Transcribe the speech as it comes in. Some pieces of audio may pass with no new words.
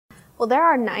Well, there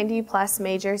are 90+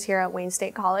 majors here at Wayne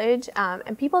State College,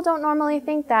 and people don't normally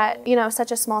think that,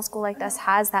 such a small school like this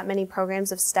has that many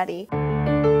programs of study.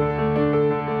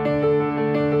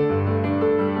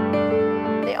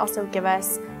 They also give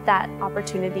us that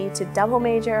opportunity to double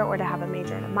major or to have a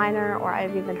major and a minor, or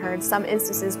I've even heard some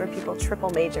instances where people triple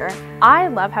major. I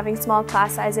love having small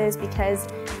class sizes because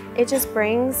it just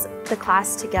brings the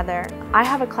class together. I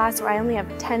have a class where I only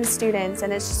have 10 students,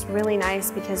 and it's just really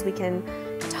nice because we can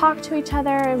talk to each other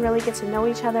and really get to know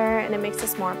each other, and it makes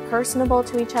us more personable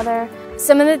to each other.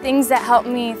 Some of the things that help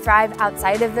me thrive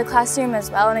outside of the classroom as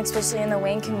well, and especially in the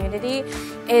Wayne community,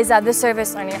 is the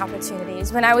service learning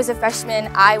opportunities. When I was a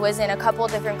freshman, I was in a couple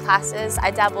different classes.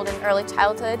 I dabbled in early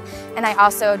childhood, and I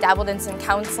also dabbled in some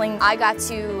counseling. I got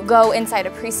to go inside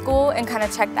a preschool and kind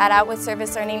of check that out with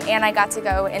service learning, and I got to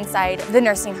go inside the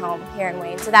nursing home here in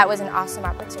Wayne, so that was an awesome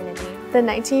opportunity. The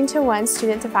 19-to-1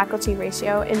 student-to-faculty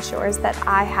ratio ensures that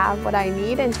I have what I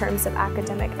need in terms of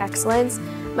academic excellence.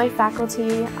 My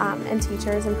faculty and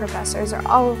teachers and professors are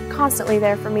all constantly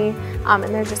there for me, and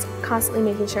they're just constantly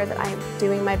making sure that I'm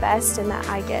doing my best and that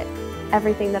I get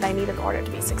everything that I need in order to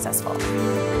be successful.